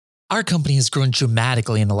our company has grown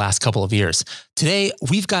dramatically in the last couple of years. Today,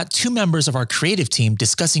 we've got two members of our creative team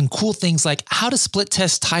discussing cool things like how to split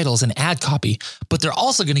test titles and ad copy, but they're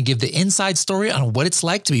also going to give the inside story on what it's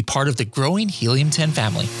like to be part of the growing Helium 10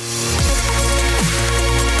 family.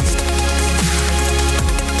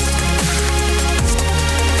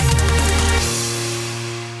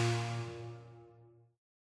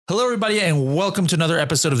 Hello, everybody, and welcome to another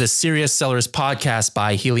episode of the Serious Sellers Podcast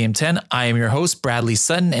by Helium 10. I am your host, Bradley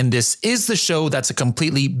Sutton, and this is the show that's a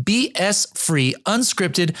completely BS-free,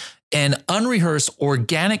 unscripted, and unrehearsed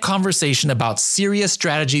organic conversation about serious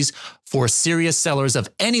strategies for serious sellers of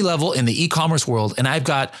any level in the e-commerce world. And I've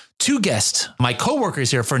got two guests, my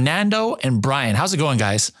coworkers here, Fernando and Bryan. How's it going,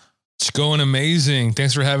 guys? It's going amazing.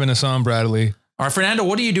 Thanks for having us on, Bradley. All right, Fernando,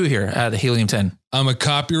 what do you do here at Helium 10? I'm a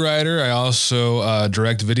copywriter. I also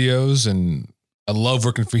direct videos, and I love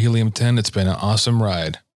working for Helium 10. It's been an awesome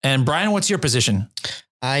ride. And Bryan, what's your position?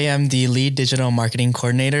 I am the lead digital marketing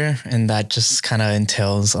coordinator, and that just kind of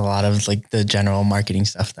entails a lot of like the general marketing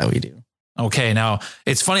stuff that we do. Okay, now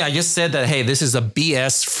it's funny. I just said that, hey, this is a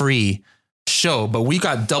BS-free show, but we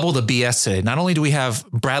got double the BS today. Not only do we have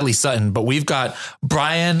Bradley Sutton, but we've got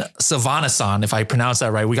Bryan Savanasan, if I pronounce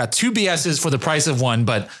that right. We got two BSs for the price of one,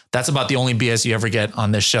 but that's about the only BS you ever get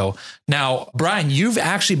on this show. Now, Bryan, you've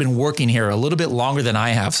actually been working here a little bit longer than I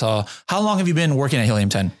have. So how long have you been working at Helium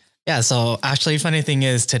 10? Yeah, so actually, funny thing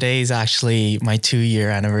is today's actually my 2-year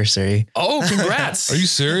anniversary. Oh, congrats. Are you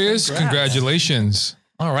serious? Congratulations.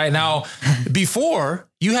 All right. Now, before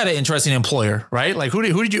you had an interesting employer, right? Like who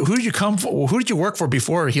did you come for? Who did you work for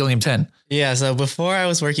before Helium 10? Yeah. So before I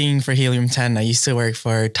was working for Helium 10, I used to work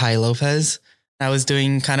for Tai Lopez. I was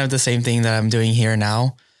doing kind of the same thing that I'm doing here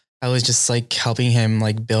now. I was just like helping him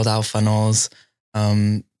like build out funnels,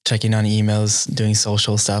 checking on emails, doing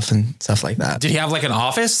social stuff and stuff like that. Did he have like an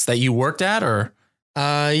office that you worked at or?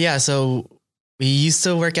 Yeah. So we used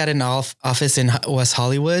to work at an office in West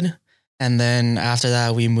Hollywood. And then after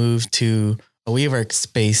that, we moved to a WeWork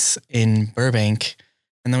space in Burbank.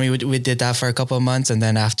 And then we did that for a couple of months. And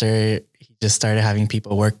then after, he just started having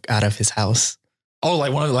people work out of his house. Oh,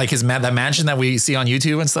 like one of like that mansion that we see on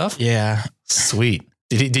YouTube and stuff? Yeah. Sweet.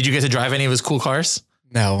 Did you get to drive any of his cool cars?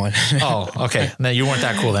 No. Oh, okay. No, you weren't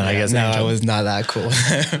that cool then, I guess. No, I was not that cool.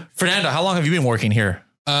 Fernando, how long have you been working here?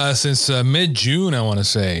 Since mid-June, I want to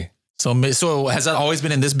say. So has that always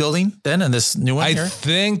been in this building then, in this new one here? I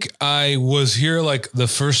think I was here like the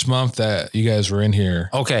first month that you guys were in here.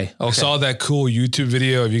 Okay. I saw that cool YouTube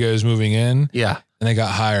video of you guys moving in. Yeah. And I got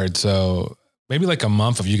hired. So maybe like a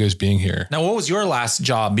month of you guys being here. Now, what was your last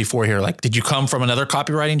job before here? Like, did you come from another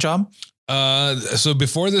copywriting job? So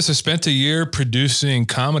before this, I spent a year producing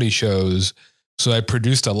comedy shows. So I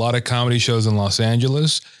produced a lot of comedy shows in Los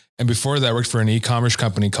Angeles. And before that, I worked for an e-commerce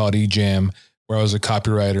company called eJam, where I was a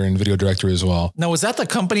copywriter and video director as well. Now, was that the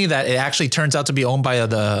company that it actually turns out to be owned by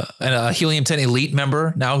a Helium 10 elite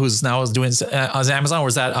member who's doing on Amazon? Or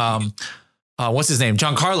was that, what's his name?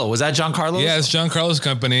 Giancarlo. Was that Giancarlo? Yeah, it's Giancarlo's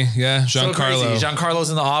company. Yeah, Giancarlo. So Giancarlo's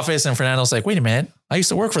in the office and Fernando's like, wait a minute, I used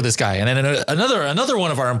to work for this guy. And then another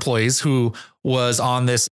one of our employees who was on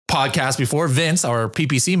this podcast before, Vince, our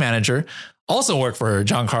PPC manager, also worked for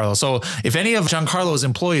Giancarlo. So if any of Giancarlo's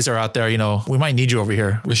employees are out there, we might need you over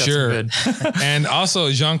here. For sure. And also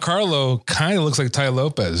Giancarlo kind of looks like Tai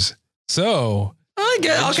Lopez. So I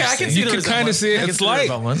get, okay, I can see you can kind of see it. It's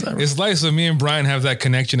like so me and Bryan have that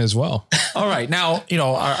connection as well. All right. Now,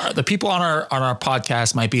 the people on our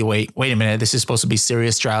podcast might be, wait a minute. This is supposed to be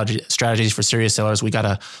serious strategies for serious sellers. We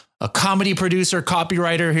got a comedy producer,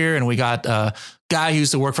 copywriter here, and we got a guy who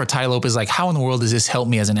used to work for Tai Lopez. Like, how in the world does this help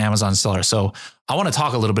me as an Amazon seller? So I want to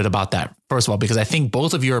talk a little bit about that, first of all, because I think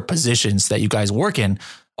both of your positions that you guys work in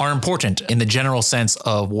are important in the general sense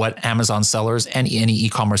of what Amazon sellers and any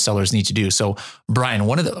e-commerce sellers need to do. So Bryan,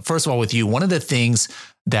 first of all, with you, one of the things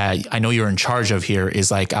that I know you're in charge of here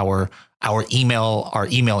is like our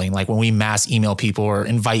emailing, like when we mass email people or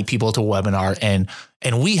invite people to a webinar,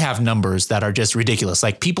 and we have numbers that are just ridiculous.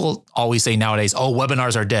 Like people always say nowadays, oh,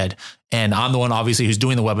 webinars are dead. And I'm the one obviously who's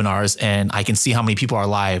doing the webinars, and I can see how many people are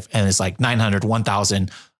live, and it's like 900,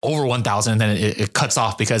 1,000, over 1,000, and then it cuts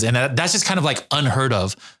off that's just kind of like unheard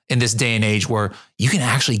of in this day and age where you can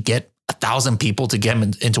actually get 1,000 people to get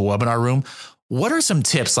them into a webinar room. What are some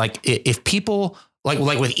tips? Like if people like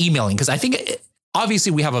with emailing, because I think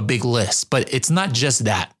obviously we have a big list, but it's not just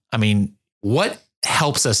that. I mean, what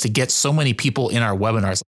helps us to get so many people in our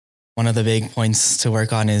webinars? One of the big points to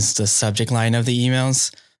work on is the subject line of the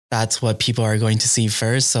emails. That's what people are going to see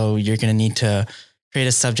first. So you're going to need to create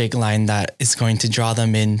a subject line that is going to draw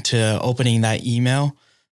them into opening that email.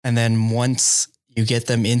 And then once you get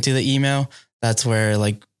them into the email, that's where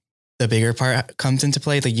like the bigger part comes into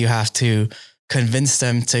play. Like you have to convince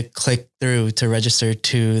them to click through to register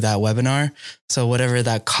to that webinar. So whatever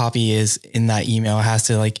that copy is in that email has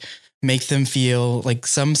to like make them feel like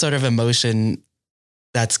some sort of emotion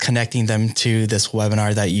that's connecting them to this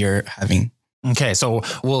webinar that you're having. Okay. So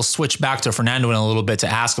we'll switch back to Fernando in a little bit to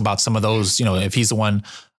ask about some of those, if he's the one,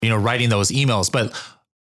 writing those emails, but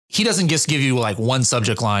he doesn't just give you like one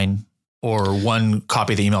subject line or one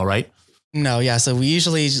copy of the email, right? No. Yeah. So we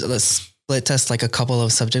usually split test like a couple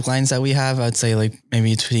of subject lines that we have. I'd say like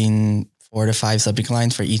maybe between 4 to 5 subject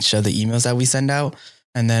lines for each of the emails that we send out.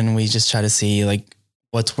 And then we just try to see like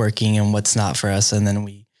what's working and what's not for us. And then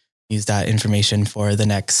we use that information for the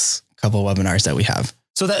next couple of webinars that we have.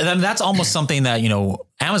 So that's almost something that,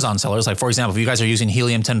 Amazon sellers, like for example, if you guys are using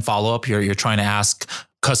Helium 10 follow-up, you're trying to ask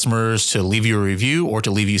customers to leave you a review or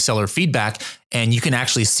to leave you seller feedback, and you can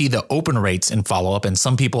actually see the open rates in follow-up. And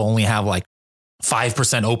some people only have like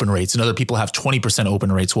 5% open rates and other people have 20%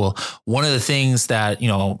 open rates. Well, one of the things that,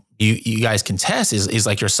 you guys can test is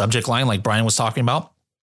like your subject line, like Bryan was talking about,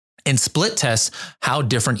 and split test how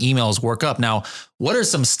different emails work up. Now, what are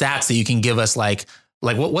some stats that you can give us? Like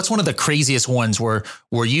what's one of the craziest ones where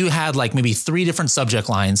you had like maybe 3 different subject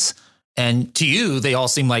lines, and to you, they all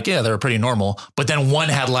seem like, yeah, they're pretty normal, but then one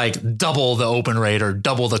had like double the open rate or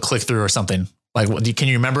double the click through or something. Like, can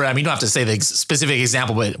you remember? I mean, you don't have to say the specific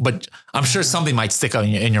example, but I'm sure something might stick out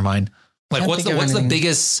in your mind. Like what's the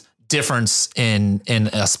biggest difference in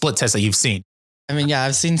a split test that you've seen? I mean, yeah,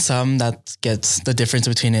 I've seen some that gets the difference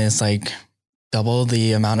between it is like double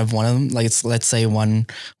the amount of one of them. Like let's say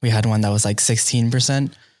we had one that was like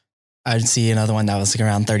 16%. I'd see another one that was like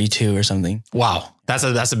around 32 or something. Wow.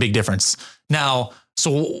 That's a big difference. Now,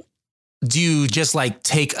 so do you just like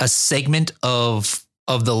take a segment of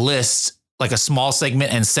the list, like a small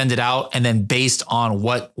segment, and send it out, and then based on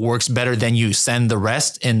what works better, then you send the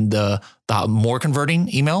rest in the more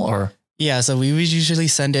converting email? Or yeah, so we would usually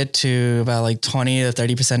send it to about like 20 to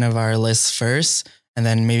 30% of our lists first. And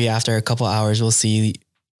then maybe after a couple hours, we'll see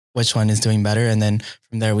which one is doing better. And then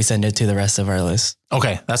from there, we send it to the rest of our list.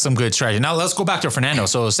 Okay. That's some good strategy. Now let's go back to Fernando.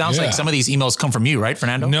 So it sounds like some of these emails come from you, right,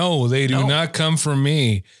 Fernando? No, they do not come from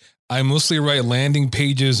me. I mostly write landing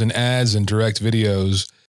pages and ads and direct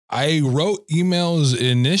videos. I wrote emails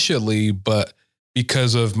initially, but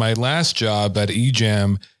because of my last job at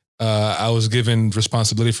eJam, I was given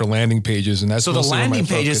responsibility for landing pages, and that's so the landing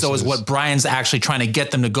pages though is what Bryan's actually trying to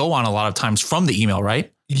get them to go on a lot of times from the email,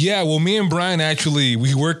 right? Yeah, well, me and Bryan actually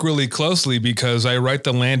we work really closely because I write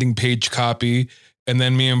the landing page copy, and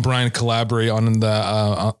then me and Bryan collaborate on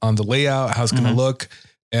the layout, how it's going to look,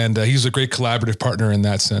 and he's a great collaborative partner in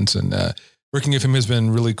that sense. And working with him has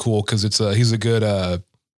been really cool because he's a good I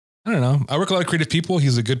don't know. I work with a lot of creative people.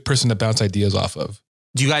 He's a good person to bounce ideas off of.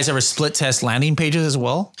 Do you guys ever split test landing pages as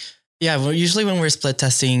well? Yeah, well, usually when we're split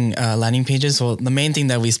testing landing pages, well, the main thing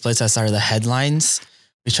that we split test are the headlines.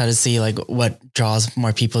 We try to see like what draws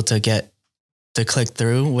more people to click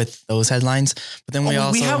through with those headlines. But then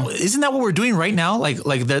isn't that what we're doing right now?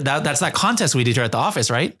 That's that contest we did here at the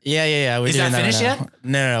office, right? Yeah. Is that finished yet?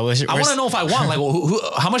 No. I want to know if I won.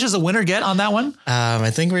 Like, how much does the winner get on that one?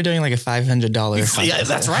 I think we're doing like a $500. Yeah,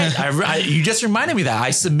 that's right. You just reminded me that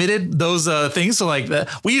I submitted those things. So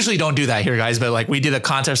we usually don't do that here, guys, but like we did a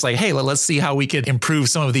contest. Like, hey, let's see how we could improve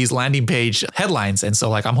some of these landing page headlines. And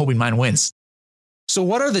so like I'm hoping mine wins. So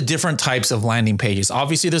what are the different types of landing pages?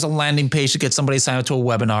 Obviously, there's a landing page to get somebody signed up to a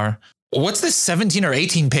webinar. What's this 17 or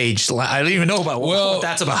 18 page? I don't even know about what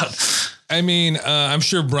that's about. I mean, I'm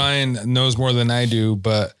sure Bryan knows more than I do,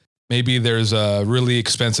 but maybe there's a really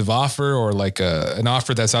expensive offer or like an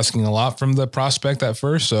offer that's asking a lot from the prospect at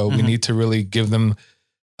first. So we need to really give them,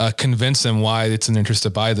 convince them why it's an interest to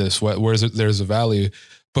buy this. There's a value.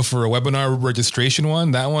 But for a webinar registration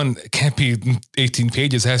one, that one can't be 18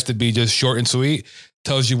 pages. It has to be just short and sweet.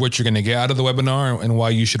 Tells you what you're going to get out of the webinar and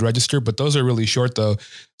why you should register. But those are really short though.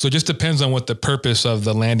 So it just depends on what the purpose of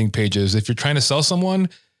the landing page is. If you're trying to sell someone,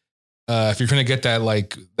 if you're trying to get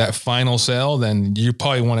that final sale, then you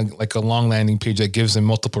probably want a long landing page that gives them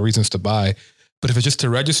multiple reasons to buy. But if it's just to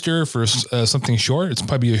register for something short, it's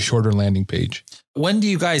probably a shorter landing page. When do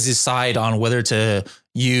you guys decide on whether to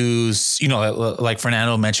use, like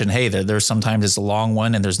Fernando mentioned, hey, there's sometimes it's a long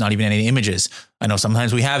one and there's not even any images. I know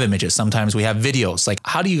sometimes we have images, sometimes we have videos. Like,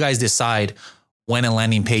 how do you guys decide when a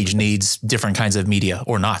landing page needs different kinds of media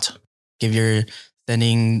or not? If you're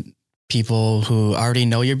sending people who already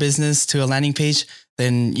know your business to a landing page,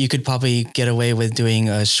 then you could probably get away with doing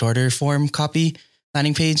a shorter form copy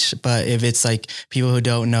landing page. But if it's like people who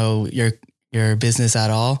don't know your business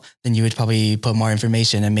at all, then you would probably put more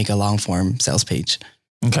information and make a long form sales page.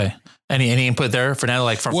 Okay. Any input there, Fernando,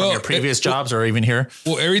 like from your previous jobs or even here?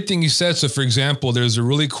 Well, everything you said. So for example, there's a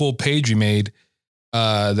really cool page you made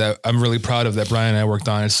that I'm really proud of that Bryan and I worked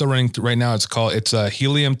on. It's still running right now. It's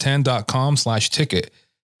helium10.com/ticket.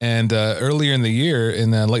 And earlier in the year,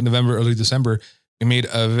 in late November, early December, we made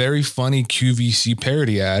a very funny QVC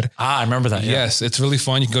parody ad. I remember that. Yeah. Yes, it's really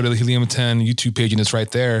fun. You can go to the Helium 10 YouTube page and it's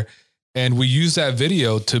right there. And we use that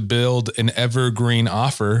video to build an evergreen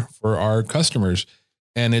offer for our customers.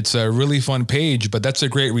 And it's a really fun page, but that's a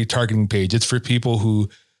great retargeting page. It's for people who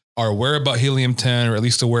are aware about Helium 10 or at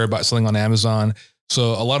least aware about selling on Amazon.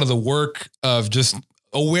 So a lot of the work of just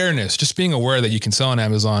awareness, just being aware that you can sell on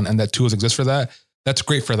Amazon and that tools exist for that, that's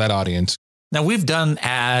great for that audience. Now we've done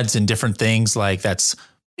ads and different things like that's,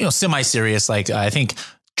 semi-serious. Like I think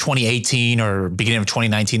 2018 or beginning of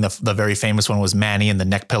 2019, the very famous one was Manny and the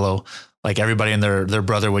neck pillow. Like everybody and their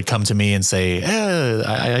brother would come to me and say,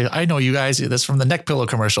 I know you guys, that's from the neck pillow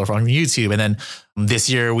commercial from YouTube. And then this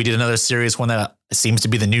year we did another serious one that seems to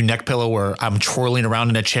be the new neck pillow where I'm twirling around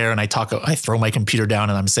in a chair and I throw my computer down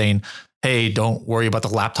and I'm saying, hey, don't worry about the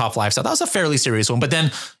laptop lifestyle. That was a fairly serious one. But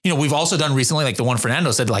then, we've also done recently, like the one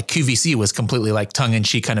Fernando said, like QVC was completely like tongue in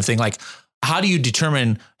cheek kind of thing. Like, how do you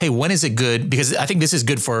determine, hey, when is it good? Because I think this is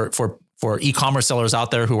good for e-commerce sellers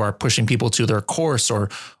out there who are pushing people to their course or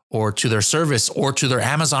to their service or to their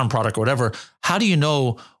Amazon product or whatever. How do you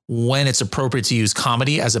know when it's appropriate to use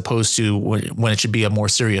comedy as opposed to when it should be a more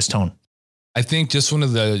serious tone? I think just one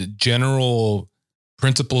of the general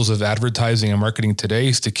principles of advertising and marketing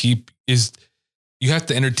today is you have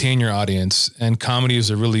to entertain your audience, and comedy is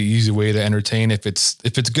a really easy way to entertain if it's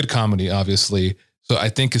good comedy, obviously. So I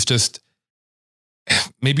think it's just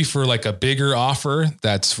maybe for like a bigger offer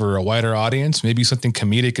that's for a wider audience, maybe something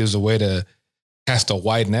comedic is a way to cast a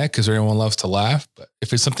wide net because everyone loves to laugh. But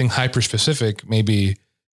if it's something hyper specific, maybe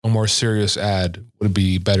a more serious ad would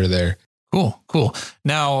be better there. Cool.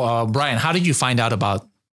 Now, Bryan, how did you find out about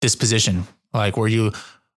this position? Like, were you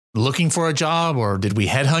looking for a job or did we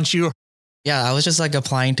headhunt you? Yeah, I was just like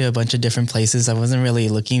applying to a bunch of different places. I wasn't really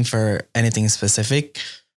looking for anything specific.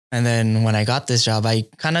 And then when I got this job, I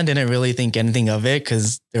kind of didn't really think anything of it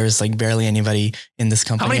because there was like barely anybody in this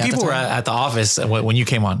company. How many people were at the office when you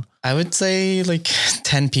came on? I would say like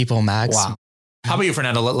 10 people max. Wow. How about you,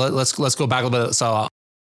 Fernando? Let's go back a little bit. So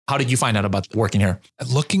how did you find out about working here?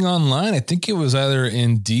 Looking online, I think it was either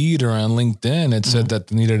Indeed or on LinkedIn. It said that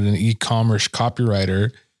they needed an e-commerce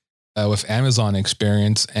copywriter with Amazon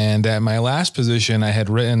experience. And at my last position, I had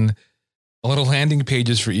written a lot of landing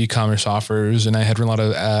pages for e-commerce offers, and I had written a lot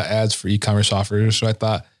of ads for e-commerce offers. So I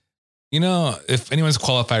thought, if anyone's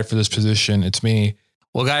qualified for this position, it's me.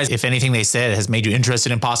 Well, guys, if anything they said has made you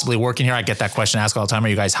interested in possibly working here, I get that question asked all the time. Are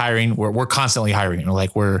you guys hiring? We're constantly hiring.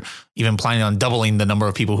 We're even planning on doubling the number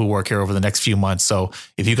of people who work here over the next few months. So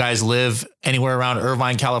if you guys live anywhere around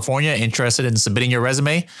Irvine, California, interested in submitting your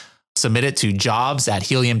resume, submit it to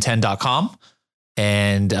jobs@helium10.com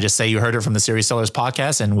and just say you heard it from the Serious Sellers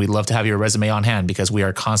podcast. And we'd love to have your resume on hand because we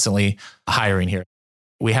are constantly hiring here.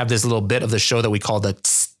 We have this little bit of the show that we call the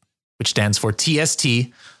TST, which stands for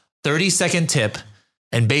TST, 30-second tip.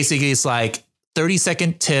 And basically it's like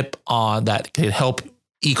 30-second tip on that could help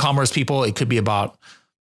e-commerce people. It could be about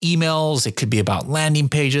emails. It could be about landing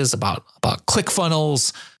pages, about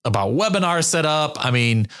ClickFunnels, about webinar setup. I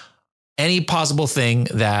mean, any possible thing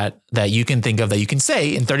that you can think of that you can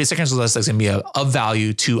say in 30 seconds or less that's going to be of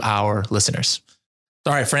value to our listeners.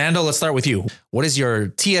 All right, Fernando, let's start with you. What is your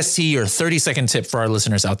TST or 30-second tip for our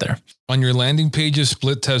listeners out there? On your landing pages,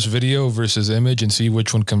 split test video versus image and see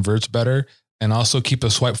which one converts better. And also keep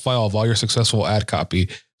a swipe file of all your successful ad copy.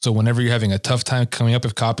 So whenever you're having a tough time coming up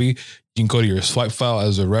with copy, you can go to your swipe file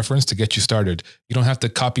as a reference to get you started. You don't have to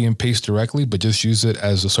copy and paste directly, but just use it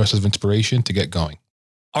as a source of inspiration to get going.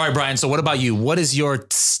 All right, Bryan. So what about you? What's your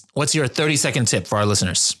 30-second tip for our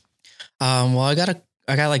listeners? Well, I got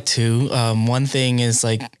like two. One thing is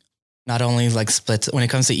like not only like split when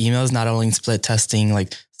it comes to emails, not only split testing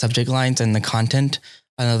like subject lines and the content.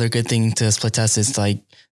 Another good thing to split test is like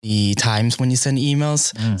the times when you send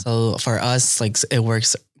emails. So for us, like it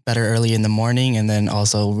works better early in the morning and then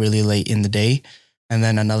also really late in the day. And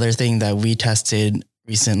then another thing that we tested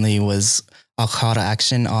recently was a call to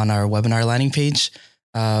action on our webinar landing page.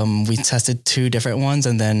 We tested two different ones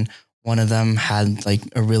and then one of them had like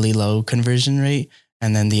a really low conversion rate.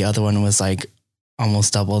 And then the other one was like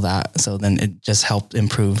almost double that. So then it just helped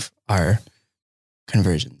improve our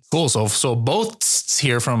conversions. Cool. So both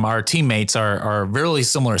here from our teammates are really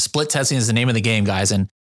similar. Split testing is the name of the game, guys. And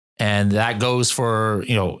that goes for,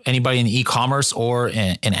 anybody in e-commerce or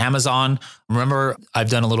in Amazon Remember, I've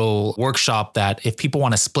done a little workshop that if people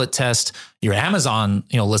want to split test your Amazon,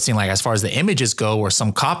 listing, like as far as the images go or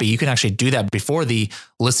some copy, you can actually do that before the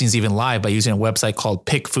listing's even live by using a website called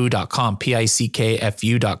pickfu.com,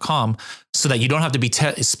 pickfu.com, so that you don't have to be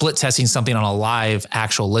split testing something on a live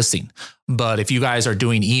actual listing. But if you guys are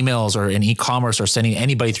doing emails or in e-commerce or sending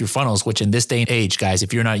anybody through funnels, which in this day and age, guys,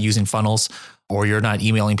 if you're not using funnels or you're not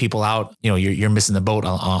emailing people out, you're missing the boat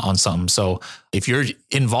on something. So if you're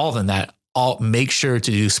involved in that, I'll make sure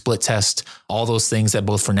to do split test, all those things that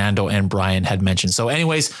both Fernando and Bryan had mentioned. So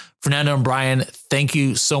anyways, Fernando and Bryan, thank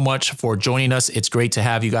you so much for joining us. It's great to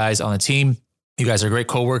have you guys on the team. You guys are great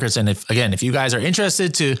coworkers. And if you guys are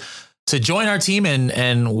interested to join our team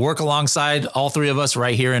and work alongside all three of us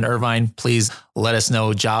right here in Irvine, please let us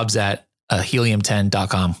know.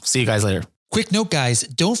 jobs@helium10.com. See you guys later. Quick note, guys,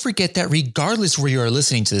 don't forget that regardless where you are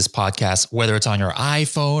listening to this podcast, whether it's on your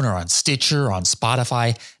iPhone or on Stitcher or on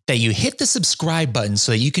Spotify, that you hit the subscribe button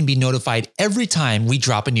so that you can be notified every time we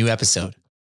drop a new episode.